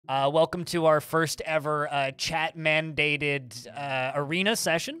Welcome to our first ever chat-mandated arena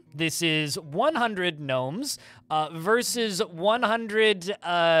session. This is 100 gnomes versus 100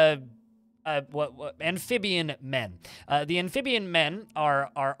 amphibian men. The amphibian men are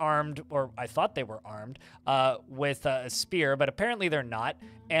armed, or I thought they were armed, with a spear, but apparently they're not.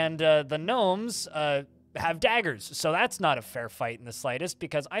 And the gnomes have daggers, so that's not a fair fight in the slightest,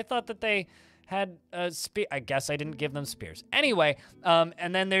 because I thought that they had a spear. I guess I didn't give them spears. Anyway,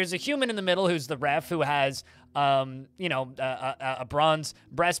 and then there's a human in the middle who's the ref, who has, a bronze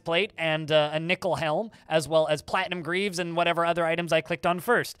breastplate and a nickel helm, as well as platinum greaves and whatever other items I clicked on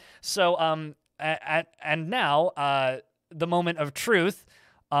first. So, and now, the moment of truth.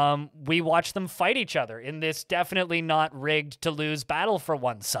 We watch them fight each other in this definitely not rigged to lose battle for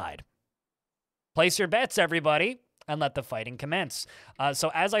one side. Place your bets, everybody, and let the fighting commence.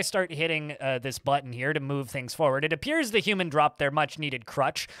 So as I start hitting this button here to move things forward, it appears the human dropped their much-needed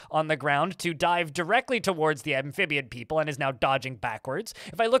crutch on the ground to dive directly towards the amphibian people and is now dodging backwards.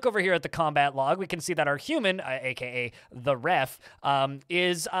 If I look over here at the combat log, we can see that our human, aka the ref,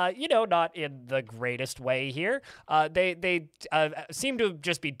 is, not in the greatest way here. They seem to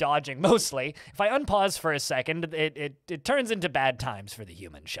just be dodging mostly. If I unpause for a second, it turns into bad times for the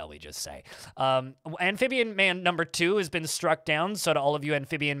human, shall we just say. Amphibian man number 2 has been struck down, so to all of you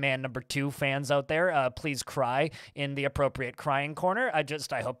Amphibian Man number 2 fans out there, please cry in the appropriate crying corner.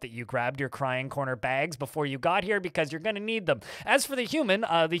 I hope that you grabbed your crying corner bags before you got here, because you're going to need them. As for the human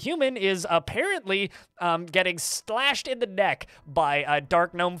is apparently getting slashed in the neck by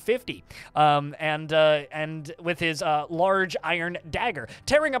Dark Gnome 50, and with his large iron dagger,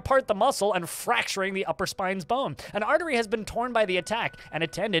 tearing apart the muscle and fracturing the upper spine's bone. An artery has been torn by the attack, and a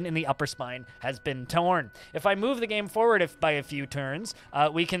tendon in the upper spine has been torn. If I move the game forward by a few turns,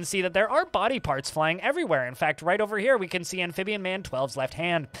 we can see that there are body parts flying everywhere. In fact, right over here, we can see Amphibian Man 12's left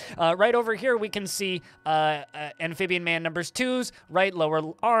hand. Right over here, we can see Amphibian Man number 2's right lower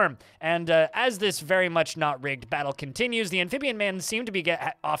arm. And as this very much not rigged battle continues, the Amphibian Men seem to be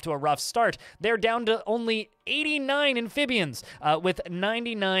off to a rough start. They're down to only 89 amphibians, with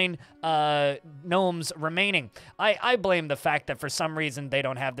 99 gnomes remaining. I blame the fact that for some reason they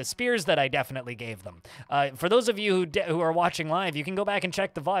don't have the spears that I definitely gave them. For those of you who are watching live, you can go back and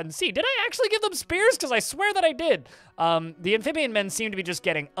check the VOD and see, did I actually give them spears? Because I swear that I did. The amphibian men seem to be just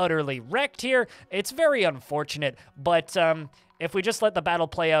getting utterly wrecked here. It's very unfortunate, but if we just let the battle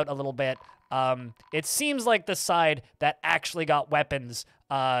play out a little bit, it seems like the side that actually got weapons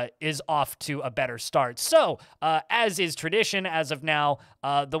is off to a better start. So, as is tradition, as of now,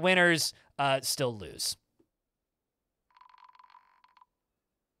 the winners still lose.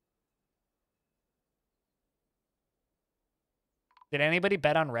 Did anybody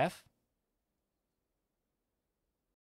bet on ref?